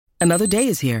Another day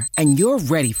is here, and you're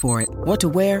ready for it. What to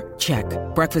wear? Check.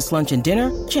 Breakfast, lunch, and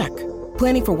dinner? Check.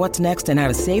 Planning for what's next and how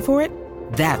to save for it?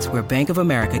 That's where Bank of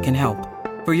America can help.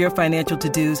 For your financial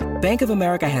to-dos, Bank of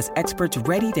America has experts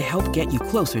ready to help get you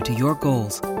closer to your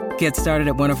goals. Get started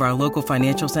at one of our local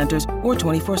financial centers or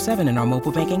 24/7 in our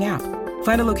mobile banking app.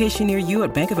 Find a location near you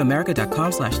at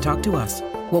bankofamerica.com/talktous.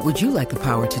 What would you like the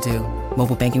power to do?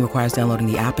 Mobile banking requires downloading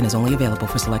the app and is only available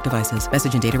for select devices.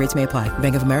 Message and data rates may apply.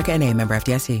 Bank of America N.A., member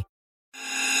FDIC.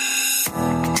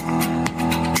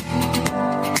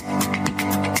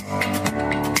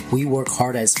 We work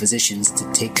hard as physicians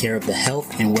to take care of the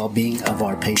health and well-being of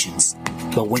our patients.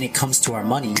 But when it comes to our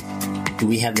money, do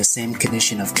we have the same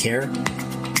condition of care?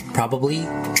 Probably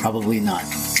not.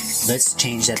 Let's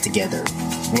change that together.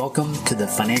 Welcome to the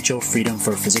Financial Freedom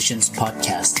for Physicians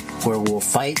podcast, where we'll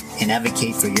fight and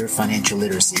advocate for your financial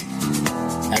literacy.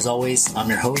 As always, I'm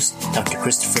your host, Dr.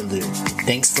 Christopher Liu.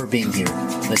 Thanks for being here.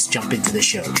 Let's jump into the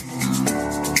show.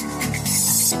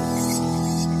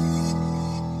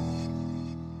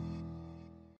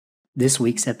 This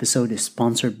week's episode is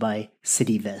sponsored by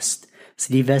CitiVest.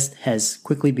 CitiVest has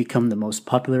quickly become the most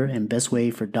popular and best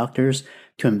way for doctors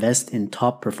to invest in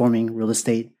top-performing real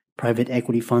estate private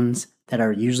equity funds that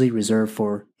are usually reserved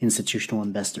for institutional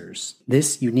investors.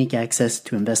 This unique access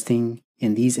to investing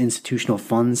in these institutional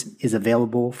funds is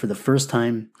available for the first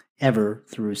time ever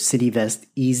through CitiVest's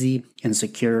easy and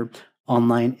secure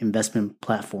online investment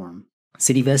platform.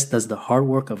 CitiVest does the hard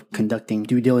work of conducting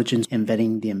due diligence and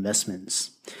vetting the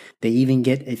investments. They even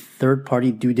get a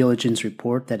third-party due diligence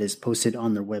report that is posted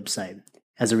on their website.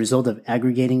 As a result of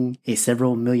aggregating a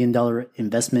several $million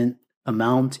investment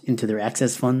amount into their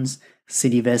access funds,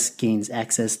 CitiVest gains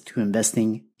access to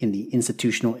investing in the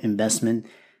institutional investment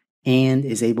and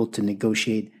is able to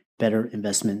negotiate better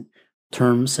investment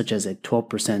terms such as a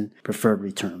 12% preferred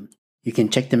return. You can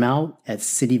check them out at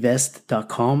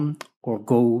citivest.com or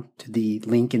go to the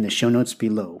link in the show notes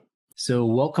below. So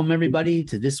welcome everybody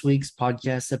to this week's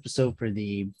podcast episode for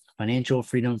the Financial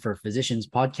Freedom for Physicians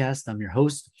podcast. I'm your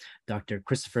host, Dr.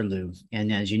 Christopher Liu.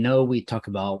 And as you know, we talk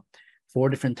about 4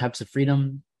 different types of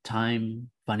freedom: time,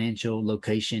 financial,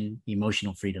 location,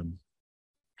 emotional freedom.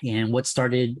 And what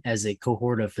started as a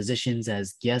cohort of physicians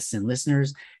as guests and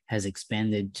listeners has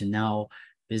expanded to now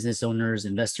business owners,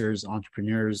 investors,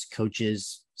 entrepreneurs,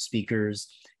 coaches, speakers.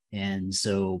 And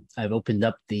so I've opened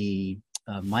up the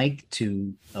mic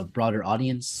to a broader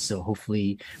audience. So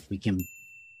hopefully we can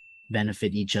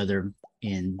benefit each other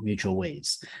in mutual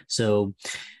ways. So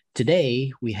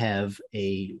today we have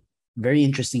a very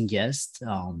interesting guest.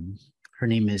 Her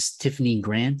name is Tiffany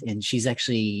Grant, and she's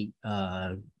actually,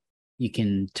 you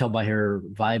can tell by her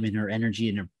vibe and her energy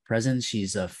and her presence,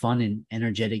 she's a fun and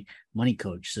energetic money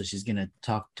coach. So she's going to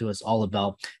talk to us all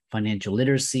about financial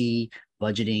literacy,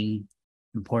 budgeting,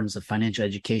 importance of financial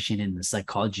education, and the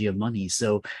psychology of money.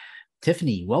 So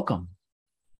Tiffany, welcome.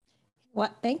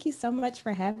 Well, thank you so much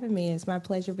for having me. It's my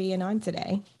pleasure being on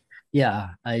today. Yeah,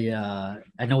 I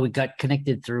know we got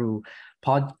connected through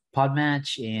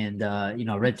Podmatch, and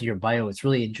I read through your bio. It's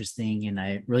really interesting, and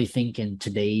I really think in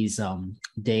today's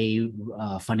day,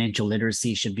 financial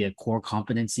literacy should be a core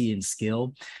competency and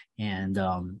skill, and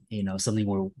something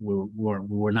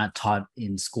we're not taught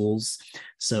in schools.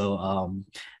 So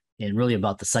and really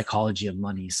about the psychology of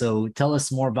money. So tell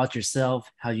us more about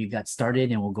yourself, how you got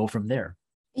started, and we'll go from there.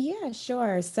 Yeah,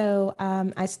 sure. So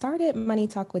I started Money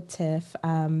Talk with Tiff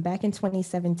back in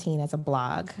 2017 as a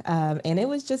blog. And it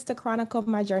was just to chronicle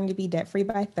my journey to be debt-free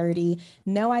by 30.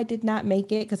 No, I did not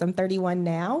make it because I'm 31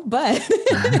 now, but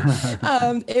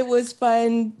it was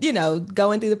fun,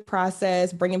 going through the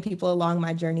process, bringing people along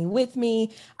my journey with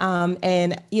me.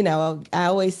 And I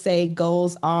always say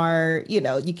goals are,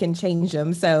 you can change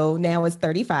them. So now it's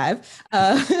 35.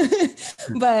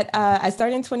 But I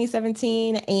started in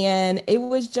 2017, and it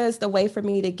was just a way for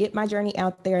me to get my journey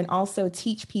out there and also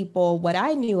teach people what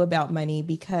I knew about money,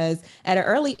 because at an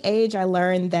early age, I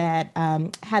learned that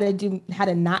how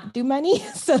to not do money,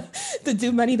 so to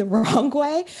do money the wrong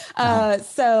way.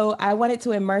 So I wanted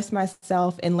to immerse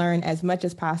myself and learn as much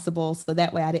as possible, so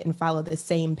that way I didn't follow the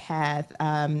same path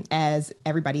as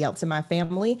everybody else in my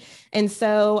family. And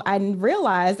so I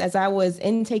realized as I was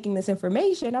intaking this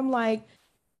information, I'm like,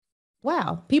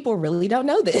 wow, people really don't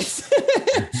know this.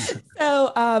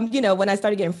 So, when I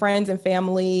started getting friends and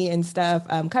family and stuff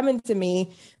coming to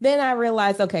me, then I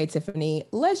realized, okay, Tiffany,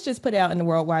 let's just put it out in the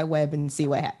World Wide Web and see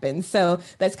what happens. So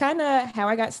that's kind of how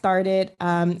I got started.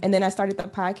 And then I started the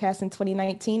podcast in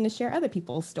 2019 to share other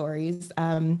people's stories.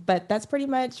 But that's pretty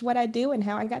much what I do and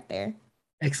how I got there.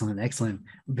 Excellent, excellent.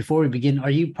 Before we begin,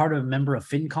 are you part of a member of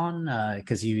FinCon?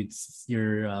 Because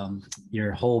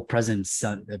your whole presence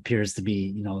appears to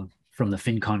be, from the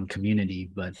FinCon community.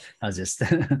 But I was just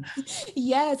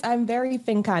Yes, I'm very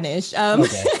FinCon-ish.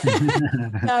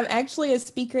 okay. I'm actually a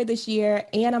speaker this year,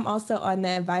 and I'm also on the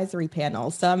advisory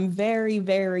panel. So I'm very,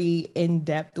 very in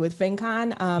depth with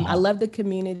FinCon. I Uh-huh. love the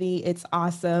community. It's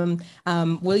awesome.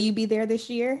 Will you be there this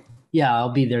year? Yeah, I'll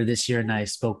be there this year, and I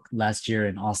spoke last year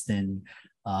in Austin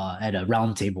at a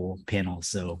roundtable panel.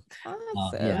 So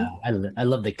yeah, Awesome. I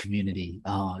love the community.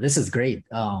 This is great.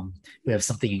 We have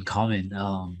something in common.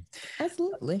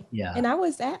 Absolutely. Yeah, And I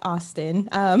was at Austin.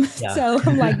 yeah. So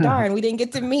I'm like, darn, we didn't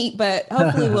get to meet, but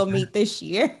hopefully we'll meet this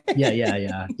year.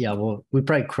 Yeah. Well, we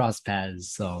probably cross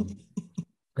paths. So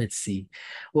let's see.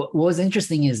 What was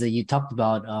interesting is that you talked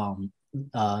about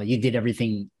you did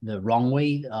everything the wrong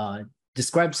way.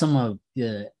 Describe some of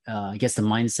the I guess the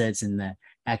mindsets and the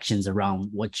actions around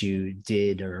what you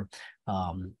did, or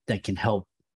that can help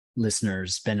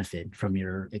listeners benefit from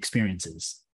your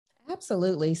experiences.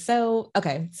 Absolutely. So,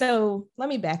 okay. So let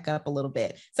me back up a little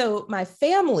bit. So my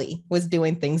family was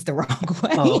doing things the wrong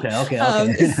Oh, way. okay, okay, Um,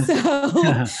 okay.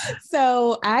 so,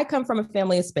 so I come from a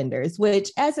family of spenders,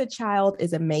 which as a child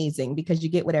is amazing because you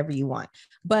get whatever you want.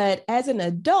 But as an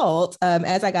adult,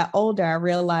 as I got older, I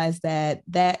realized that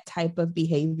that type of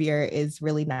behavior is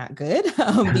really not good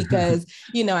because,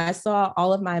 I saw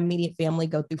all of my immediate family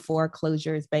go through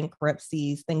foreclosures,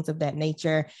 bankruptcies, things of that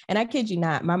nature. And I kid you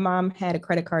not, my mom had a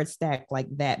credit card stack like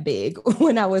that big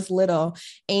when I was little.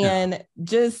 Yeah. And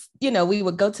just, we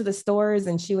would go to the stores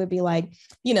and she would be like,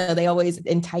 they always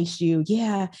entice you.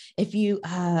 Yeah, if you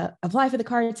apply for the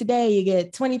card today, you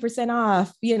get 20%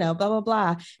 off, blah, blah,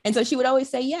 blah. And so she would always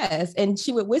say yes. And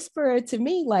she would whisper to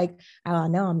me, like, oh,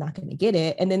 no, I'm not going to get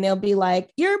it. And then they'll be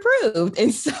like, you're approved.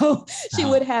 And so she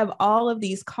would have all of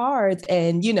these cards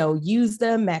and, use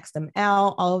them, max them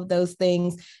out, all of those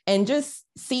things. And just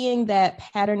seeing that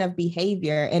pattern of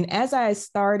behavior. And as I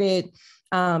started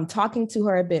talking to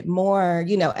her a bit more,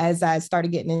 as I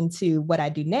started getting into what I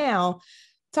do now,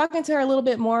 talking to her a little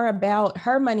bit more about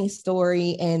her money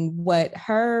story and what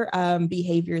her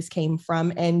behaviors came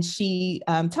from. And she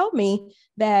told me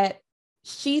that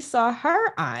she saw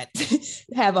her aunt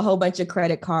have a whole bunch of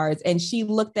credit cards, and she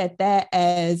looked at that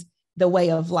as the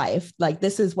way of life. Like,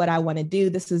 this is what I want to do.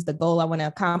 This is the goal I want to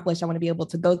accomplish. I want to be able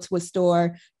to go to a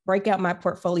store, break out my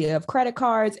portfolio of credit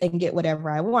cards, and get whatever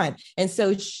I want. And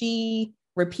so she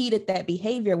repeated that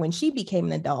behavior when she became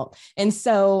an adult. And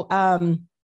so,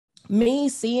 me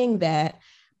seeing that,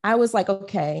 I was like,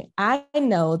 okay, I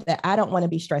know that I don't want to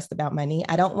be stressed about money.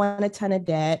 I don't want a ton of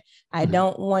debt. I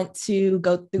don't want to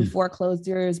go through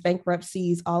foreclosures,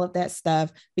 bankruptcies, all of that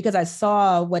stuff, because I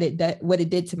saw what it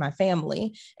did to my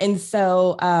family. And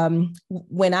so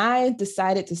when I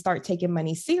decided to start taking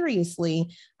money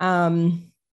seriously,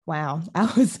 wow,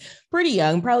 I was pretty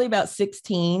young, probably about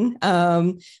 16,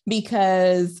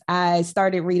 because I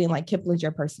started reading like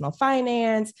Kiplinger Personal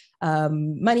Finance,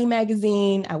 Money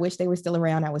Magazine. I wish they were still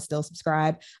around. I was still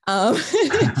subscribed.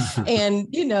 And,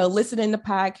 listening to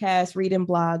podcasts, reading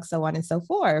blogs, so on and so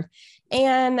forth.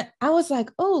 And I was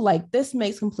like, oh, like this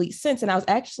makes complete sense. And I was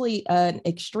actually an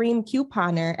extreme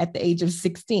couponer at the age of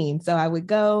 16. So I would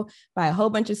go buy a whole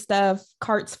bunch of stuff,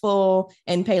 carts full,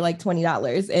 and pay like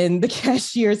 $20. And the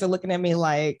cashiers are looking at me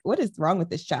like, what is wrong with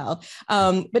this child?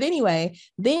 But anyway,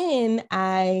 then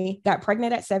I got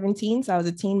pregnant at 17. So I was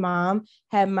a teen mom,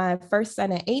 had my first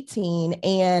son at 18.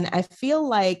 And I feel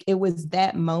like it was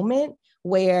that moment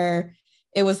where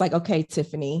it was like, okay,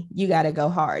 Tiffany, you got to go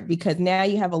hard, because now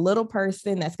you have a little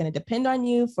person that's going to depend on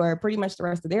you for pretty much the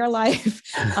rest of their life.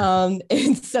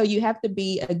 And so you have to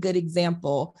be a good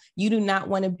example. You do not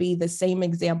want to be the same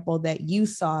example that you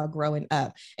saw growing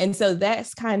up. And so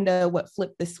that's kind of what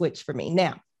flipped the switch for me.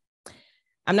 Now,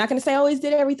 I'm not going to say I always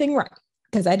did everything right,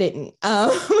 because I didn't.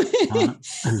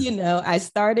 I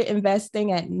started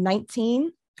investing at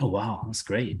 19. Oh, wow. That's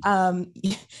great.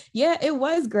 Yeah, it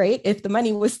was great if the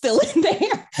money was still in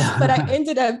there, but I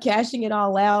ended up cashing it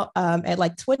all out at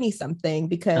like 20 something,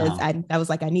 because I was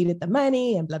like, I needed the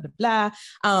money and blah, blah, blah.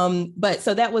 But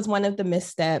so that was one of the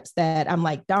missteps that I'm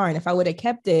like, darn, if I would have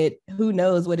kept it, who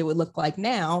knows what it would look like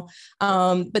now.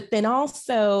 But then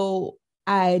also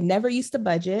I never used to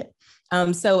budget.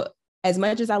 So as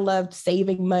much as I loved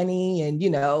saving money and,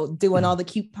 doing all the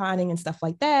couponing and stuff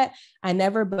like that, I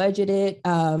never budgeted.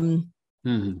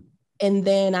 And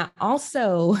then I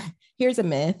also, here's a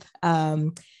myth.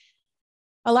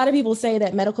 A lot of people say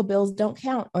that medical bills don't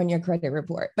count on your credit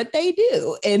report, but they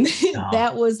do. And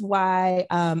that was why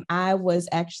I was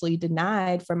actually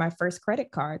denied for my first credit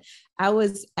card. I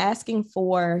was asking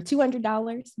for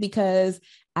 $200 because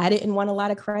I didn't want a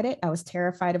lot of credit. I was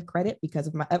terrified of credit because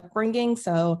of my upbringing.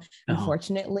 So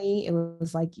unfortunately, it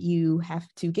was like, you have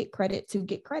to get credit to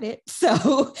get credit.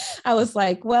 So I was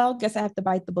like, well, guess I have to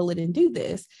bite the bullet and do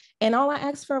this. And all I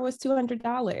asked for was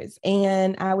 $200.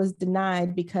 And I was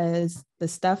denied because the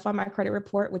stuff on my credit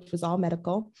report, which was all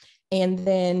medical, and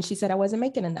then she said I wasn't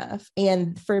making enough.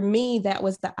 And for me, that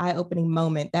was the eye-opening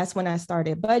moment. That's when I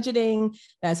started budgeting.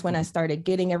 That's when I started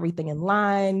getting everything in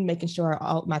line, making sure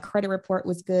all my credit report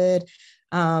was good.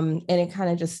 And it kind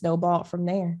of just snowballed from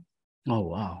there. Oh,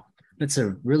 wow. That's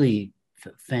a really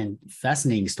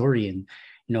fascinating story. And,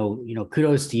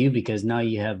 kudos to you, because now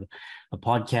you have a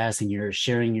podcast and you're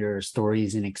sharing your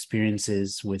stories and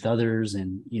experiences with others,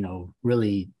 and,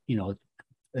 really,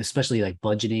 especially like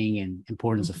budgeting and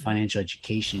importance of financial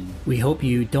education. We hope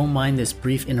you don't mind this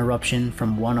brief interruption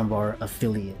from one of our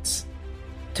affiliates.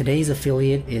 Today's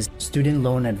affiliate is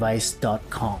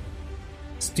studentloanadvice.com.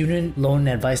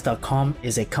 Studentloanadvice.com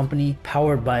is a company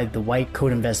powered by the White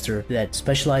Coat Investor that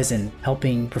specializes in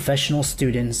helping professional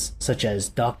students such as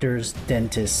doctors,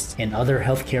 dentists, and other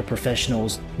healthcare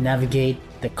professionals navigate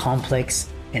the complex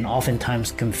and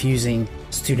oftentimes confusing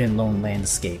student loan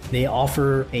landscape. They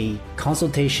offer a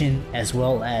consultation as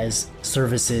well as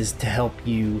services to help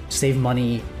you save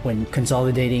money when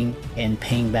consolidating and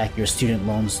paying back your student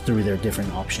loans through their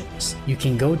different options. You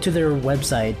can go to their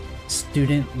website,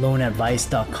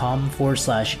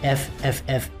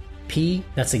 studentloanadvice.com/FFFP.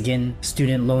 That's again,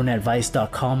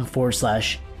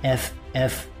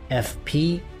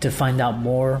 studentloanadvice.com/FFFP to find out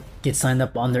more, get signed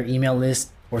up on their email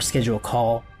list, or schedule a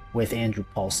call with Andrew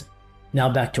Paulson. Now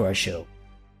back to our show.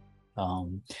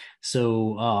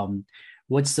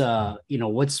 What's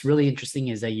really interesting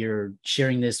is that you're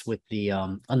sharing this with the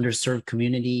underserved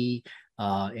community,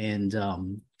 and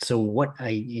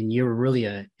you're really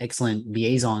an excellent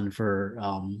liaison for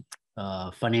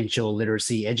financial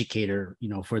literacy educator,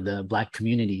 for the Black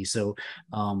community. So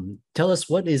tell us,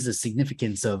 what is the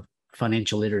significance of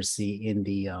financial literacy in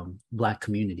the Black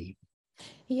community?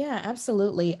 Yeah,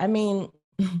 absolutely. I mean,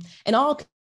 in all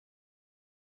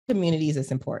communities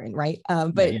is important, right?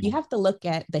 But you have to look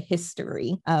at the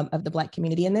history of the Black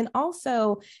community. And then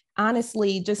also,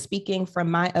 honestly, just speaking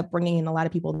from my upbringing and a lot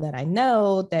of people that I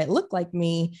know that look like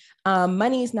me,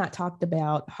 money is not talked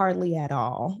about hardly at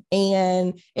all.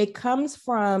 And it comes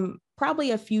from probably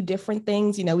a few different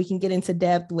things. We can get into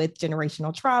depth with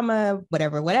generational trauma,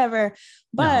 whatever.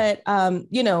 But,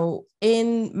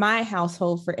 in my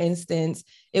household, for instance,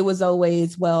 it was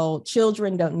always, well,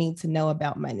 children don't need to know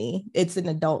about money. It's an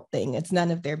adult thing. It's none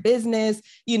of their business.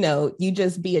 You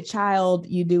just be a child,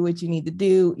 you do what you need to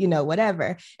do,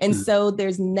 whatever. And so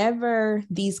there's never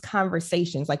these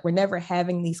conversations, like we're never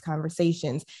having these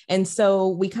conversations. And so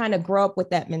we kind of grow up with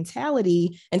that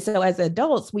mentality. And so as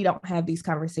adults, we don't have these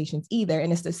conversations either.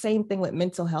 And it's the same thing with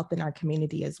mental health in our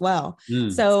community as well.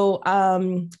 So,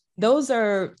 those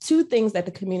are two things that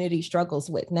the community struggles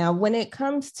with. Now, when it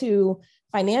comes to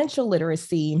financial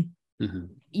literacy,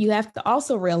 you have to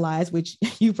also realize, which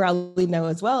you probably know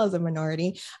as well as a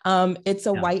minority, it's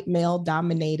a white male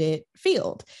dominated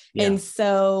field. And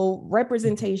so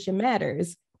representation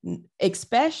matters,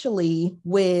 especially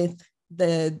with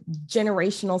the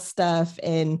generational stuff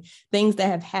and things that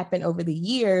have happened over the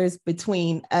years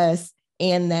between us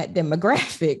and that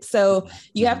demographic. So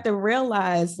you have to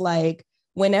realize, like,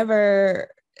 whenever,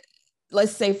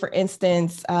 let's say, for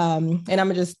instance, and I'm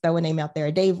gonna just throw a name out there,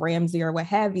 Dave Ramsey or what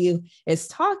have you, is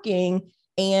talking,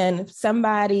 and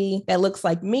somebody that looks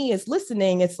like me is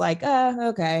listening, it's like,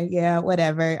 okay, yeah,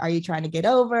 whatever. Are you trying to get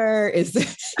over? Is,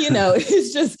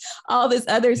 it's just all this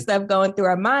other stuff going through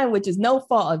our mind, which is no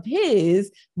fault of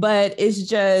his, but it's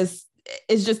just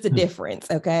a difference.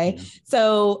 Okay.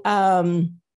 So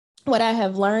what I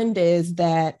have learned is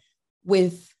that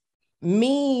with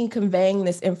me conveying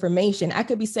this information, I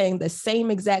could be saying the same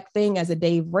exact thing as a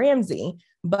Dave Ramsey,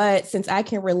 but since I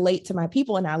can relate to my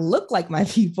people and I look like my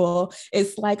people,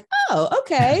 it's like, oh,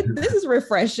 okay, this is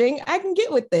refreshing. I can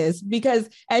get with this, because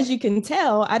as you can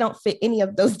tell, I don't fit any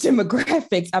of those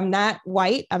demographics. I'm not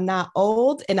white, I'm not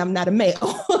old, and I'm not a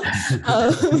male.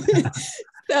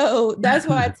 So that's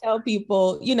why I tell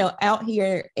people, out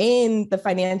here in the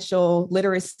financial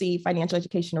literacy, financial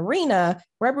education arena,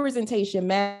 representation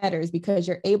matters, because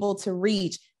you're able to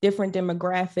reach different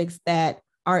demographics that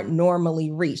aren't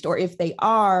normally reached, or if they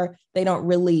are, they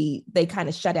kind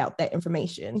of shut out that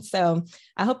information. So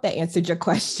I hope that answered your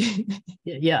question.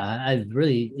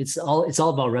 It's all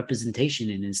about representation.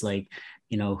 And it's like,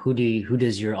 who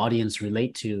does your audience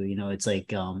relate to? It's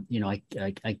like,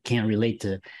 I can't relate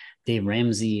to Dave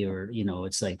Ramsey, or,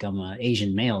 it's like I'm an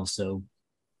Asian male. So,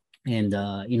 and,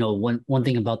 one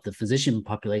thing about the physician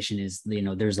population is,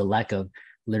 there's a lack of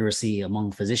literacy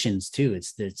among physicians too.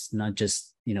 It's not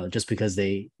just, just because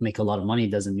they make a lot of money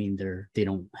doesn't mean they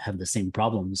don't have the same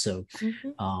problems. So,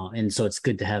 and so it's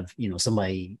good to have,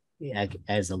 somebody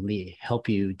as a lead help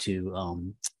you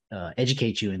to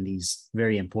educate you in these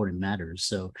very important matters.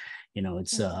 So,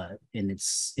 it's and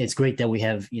it's great that we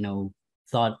have,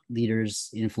 thought leaders,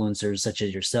 influencers such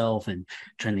as yourself, and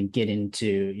trying to get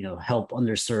into, help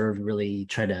underserved, really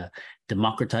try to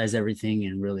democratize everything.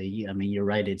 And really, I mean, you're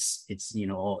right.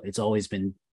 It's always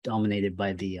been dominated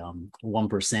by the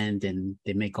 1%, and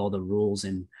they make all the rules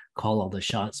and call all the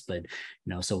shots. But,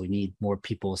 so we need more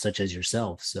people such as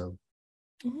yourself. So,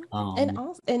 and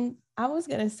I was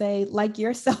going to say, like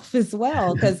yourself as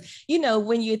well, because,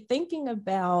 when you're thinking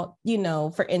about,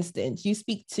 for instance, you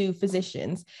speak to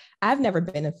physicians. I've never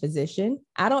been a physician.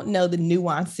 I don't know the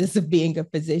nuances of being a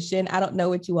physician. I don't know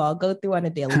what you all go through on a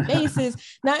daily basis.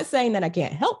 Not saying that I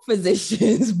can't help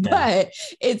physicians, but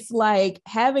it's like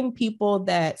having people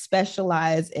that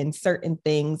specialize in certain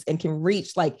things and can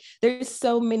reach, like, there's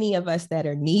so many of us that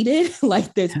are needed.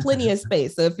 Like, there's plenty of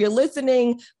space. So if you're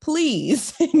listening,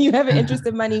 please, and you have an interest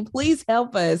in money, please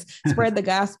help us spread the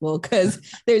gospel, because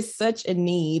there's such a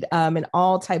need in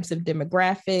all types of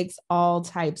demographics, all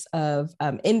types of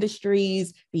industries,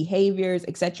 behaviors,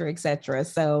 et cetera, et cetera.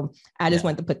 So I just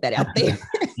wanted to put that out there.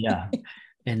 Yeah.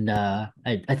 And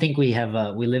I think we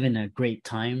live in a great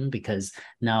time, because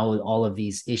now all of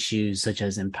these issues such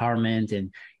as empowerment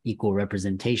and equal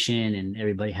representation, and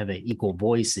everybody have an equal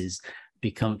voice, is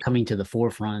coming to the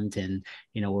forefront. And,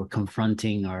 we're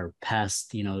confronting our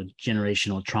past,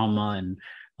 generational trauma and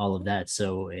all of that.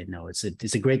 So,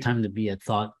 it's a great time to be a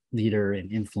thought leader and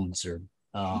influencer.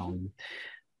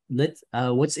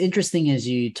 What's interesting is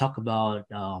you talk about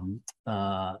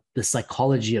the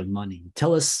psychology of money.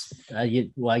 Tell us,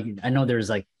 I know there's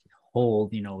like whole,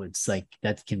 it's like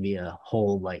that can be a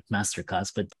whole like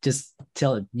masterclass, but just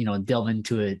delve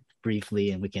into it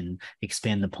briefly, and we can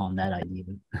expand upon that idea.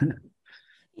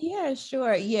 Yeah,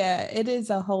 sure. Yeah, it is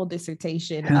a whole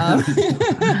dissertation.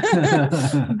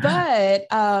 But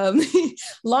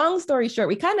long story short,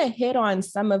 we kind of hit on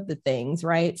some of the things,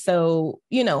 right? So,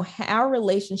 our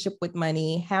relationship with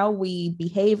money, how we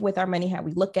behave with our money, how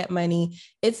we look at money,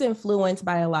 it's influenced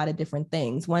by a lot of different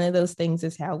things. One of those things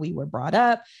is how we were brought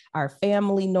up, our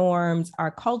family norms, our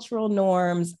cultural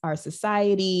norms, our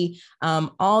society,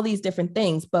 all these different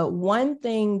things. But one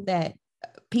thing that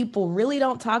people really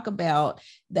don't talk about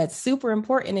that's super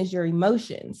important is your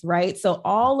emotions, right? So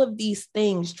all of these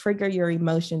things trigger your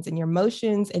emotions, and your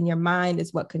emotions and your mind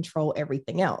is what control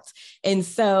everything else. And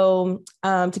so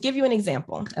to give you an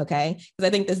example, okay, because I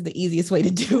think this is the easiest way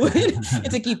to do it,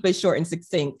 and to keep it short and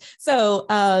succinct. So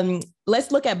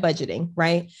let's look at budgeting,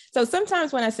 right? So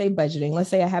sometimes when I say budgeting, let's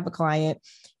say I have a client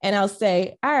and I'll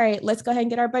say, all right, let's go ahead and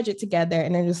get our budget together.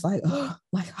 And they're just like,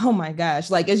 oh my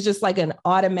gosh, like, it's just like an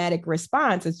automatic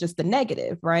response. It's just the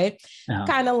negative, right?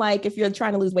 Kind of like if you're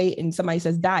trying to lose weight and somebody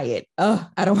says diet, I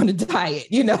don't want to diet.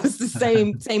 It's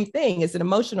the same thing. It's an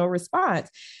emotional response.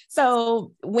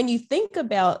 So when you think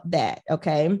about that,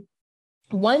 okay,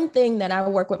 one thing that I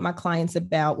work with my clients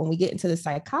about when we get into the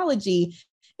psychology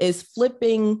is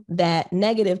flipping that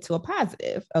negative to a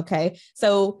positive. Okay.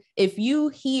 So if you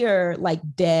hear like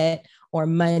debt or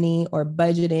money or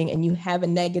budgeting and you have a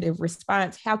negative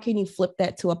response, how can you flip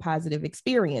that to a positive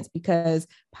experience? Because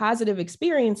positive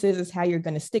experiences is how you're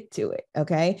going to stick to it.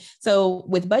 Okay. So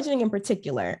with budgeting in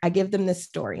particular, I give them this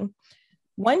story.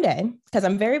 One day, because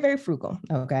I'm very, very frugal.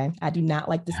 Okay. I do not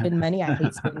like to spend money. I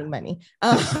hate spending money.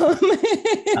 So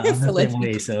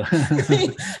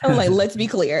I'm like, let's be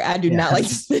clear. I do not like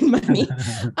to spend money.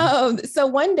 So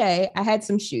one day I had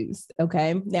some shoes.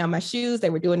 Okay. Now my shoes, they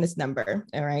were doing this number.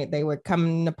 All right. They were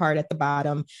coming apart at the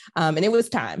bottom. And it was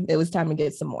time. It was time to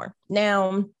get some more.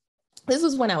 Now, this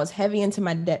was when I was heavy into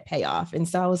my debt payoff. And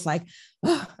so I was like,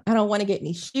 I don't want to get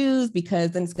any shoes because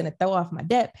then it's going to throw off my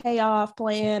debt payoff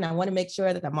plan. I want to make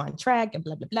sure that I'm on track and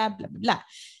blah, blah, blah, blah, blah, blah.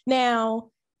 Now,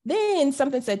 then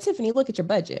something said, Tiffany, look at your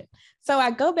budget. So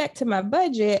I go back to my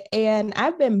budget and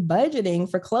I've been budgeting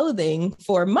for clothing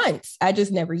for months. I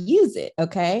just never use it.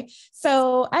 Okay.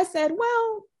 So I said,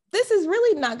 well, this is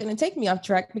really not going to take me off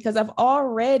track because I've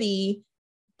already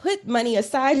put money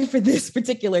aside for this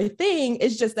particular thing.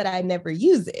 It's just that I never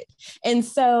use it. And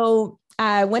so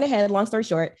I went ahead, long story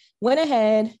short,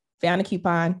 found a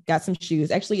coupon, got some shoes,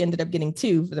 actually ended up getting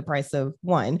two for the price of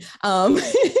one.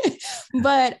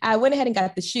 But I went ahead and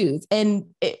got the shoes. And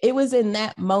it was in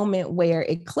that moment where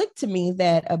it clicked to me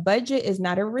that a budget is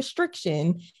not a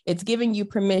restriction. It's giving you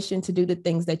permission to do the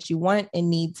things that you want and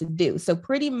need to do. So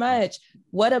pretty much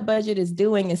what a budget is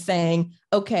doing is saying,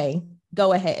 okay,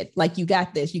 go ahead. Like, you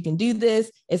got this, you can do this.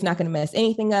 It's not going to mess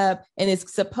anything up. And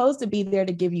it's supposed to be there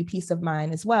to give you peace of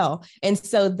mind as well. And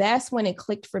so that's when it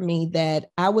clicked for me that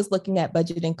I was looking at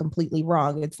budgeting completely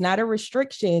wrong. It's not a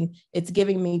restriction. It's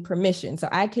giving me permission. So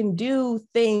I can do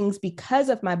things because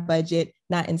of my budget,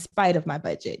 not in spite of my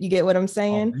budget. You get what I'm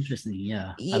saying? Oh, interesting.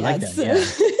 Yeah. Yes. I like that.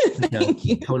 Yeah. Thank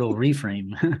you. Total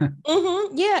reframe.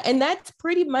 Yeah. And that's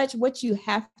pretty much what you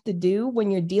have to do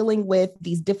when you're dealing with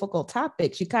these difficult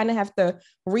topics. You kind of have to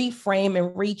reframe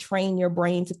and retrain your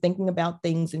brain to thinking about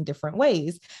things in different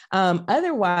ways.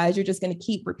 Otherwise, you're just going to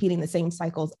keep repeating the same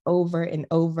cycles over and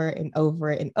over and over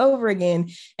and over again.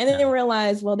 And then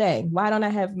realize, well, dang, why don't I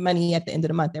have money at the end of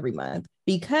the month every month?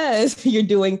 Because you're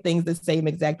doing things the same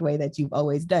exact way that you've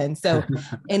always done. So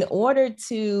in order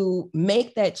to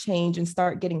make that change and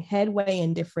start getting headway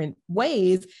in different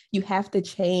ways, you have to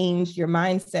change your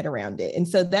mindset around it. And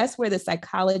so that's where the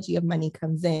psychology of money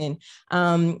comes in.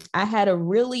 I had a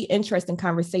really interesting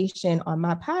conversation on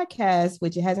my podcast,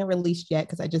 which it hasn't released yet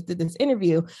because I just did this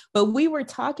interview, but we were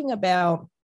talking about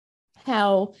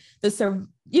how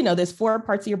there's 4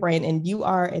 parts of your brain, and you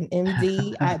are an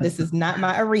MD. This is not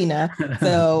my arena,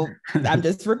 so I'm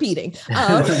just repeating.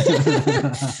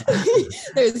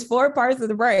 There's 4 parts of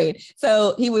the brain.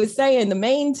 So he was saying the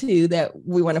main 2 that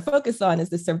we want to focus on is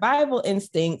the survival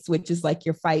instincts, which is like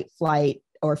your fight, flight,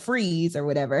 or freeze or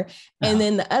whatever. And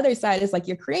then the other side is like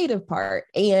your creative part.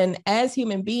 And as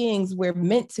human beings, we're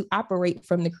meant to operate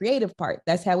from the creative part.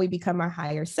 That's how we become our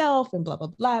higher self and blah, blah,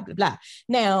 blah, blah, blah.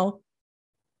 Now,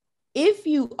 if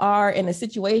you are in a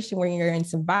situation where you're in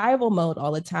survival mode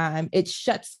all the time, it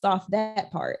shuts off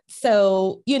that part.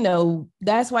 So,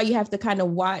 that's why you have to kind of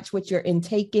watch what you're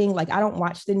intaking. Like, I don't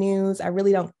watch the news. I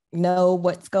really don't know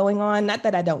what's going on. Not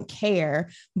that I don't care,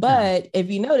 but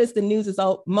if you notice, the news is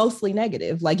all mostly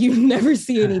negative. Like, you never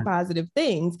see any positive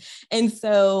things. And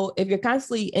so if you're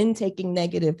constantly intaking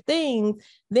negative things,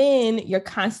 then you're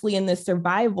constantly in this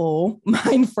survival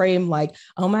mind frame. Like,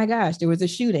 oh my gosh, there was a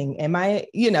shooting.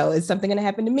 Is something going to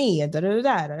happen to me? And da, da, da,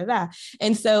 da, da, da.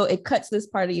 And so it cuts this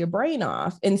part of your brain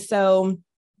off. And so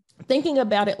thinking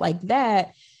about it like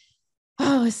that,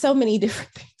 so many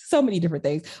different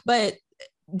things, but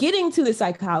getting to the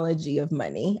psychology of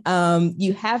money,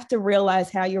 you have to realize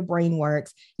how your brain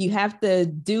works. You have to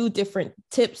do different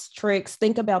tips, tricks,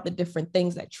 think about the different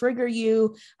things that trigger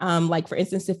you. Like, for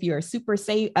instance, if you're a super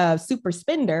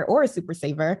spender or a super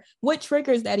saver, what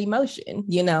triggers that emotion?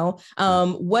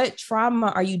 What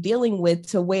trauma are you dealing with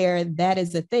to where that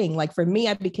is a thing? Like, for me,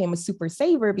 I became a super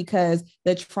saver because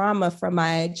the trauma from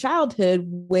my childhood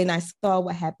when I saw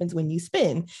what happens when you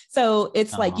spend. So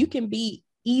it's like you can be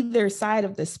either side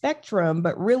of the spectrum,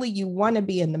 but really you want to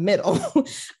be in the middle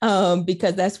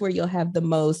because that's where you'll have the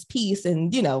most peace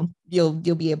and, you'll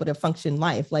be able to function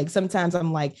life. Like, sometimes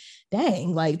I'm like,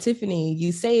 dang, like, Tiffany,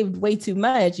 you saved way too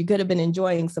much. You could have been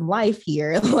enjoying some life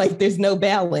here. Like, there's no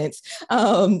balance.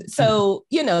 So,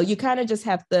 you kind of just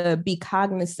have to be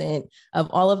cognizant of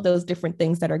all of those different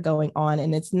things that are going on.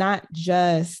 And it's not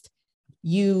just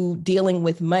you dealing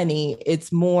with money. It's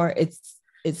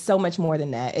so much more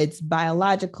than that. It's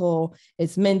biological,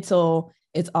 it's mental,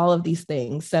 it's all of these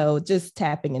things. So just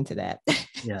tapping into that.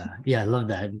 Yeah. I love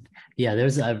that. Yeah. There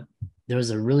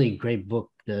was a really great book,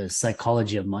 The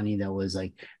Psychology of Money, that was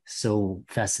like so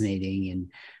fascinating.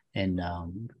 And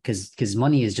because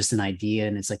money is just an idea,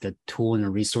 and it's like a tool and a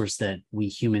resource that we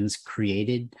humans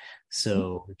created.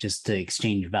 So just to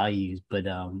exchange values, but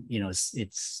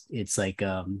it's like,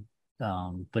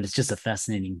 but it's just a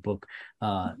fascinating book.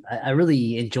 I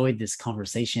really enjoyed this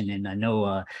conversation, and I know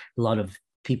a lot of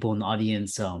people in the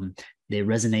audience, they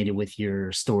resonated with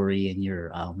your story and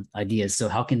your ideas. So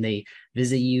how can they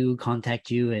visit you, contact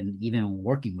you, and even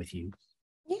working with you?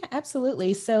 Yeah,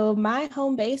 absolutely. So my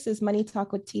home base is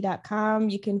moneytalkwitht.com.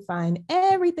 You can find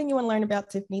everything you want to learn about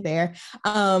Tiffany there.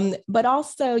 But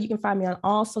also you can find me on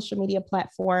all social media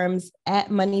platforms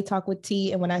at Money Talk with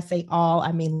T. And when I say all,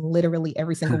 I mean literally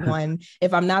every single one.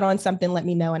 If I'm not on something, let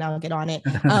me know and I'll get on it.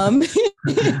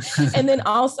 And then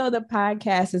also the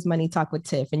podcast is Money Talk with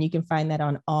Tiff, and you can find that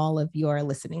on all of your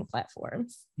listening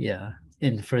platforms. Yeah.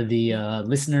 And for the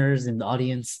listeners in the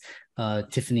audience,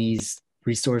 Tiffany's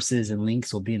resources and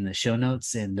links will be in the show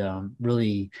notes, and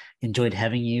really enjoyed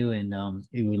having you, and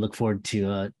we look forward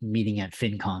to meeting at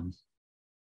FinCon.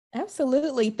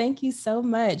 Absolutely. Thank you so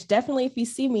much. Definitely, if you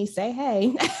see me, say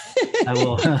hey. I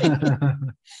will.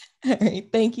 All right.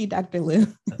 Thank you, Dr. Lou.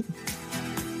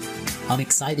 I'm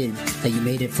excited that you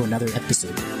made it for another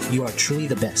episode. You are truly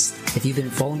the best. If you've been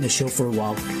following the show for a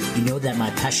while, you know that my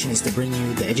passion is to bring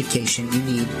you the education you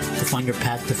need to find your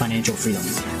path to financial freedom.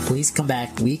 Please come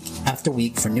back week after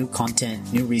week for new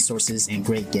content, new resources, and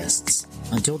great guests.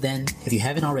 Until then, if you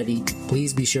haven't already,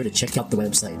 please be sure to check out the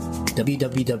website,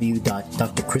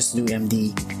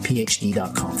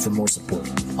 www.drchrislumdphd.com for more support.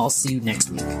 I'll see you next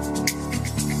week.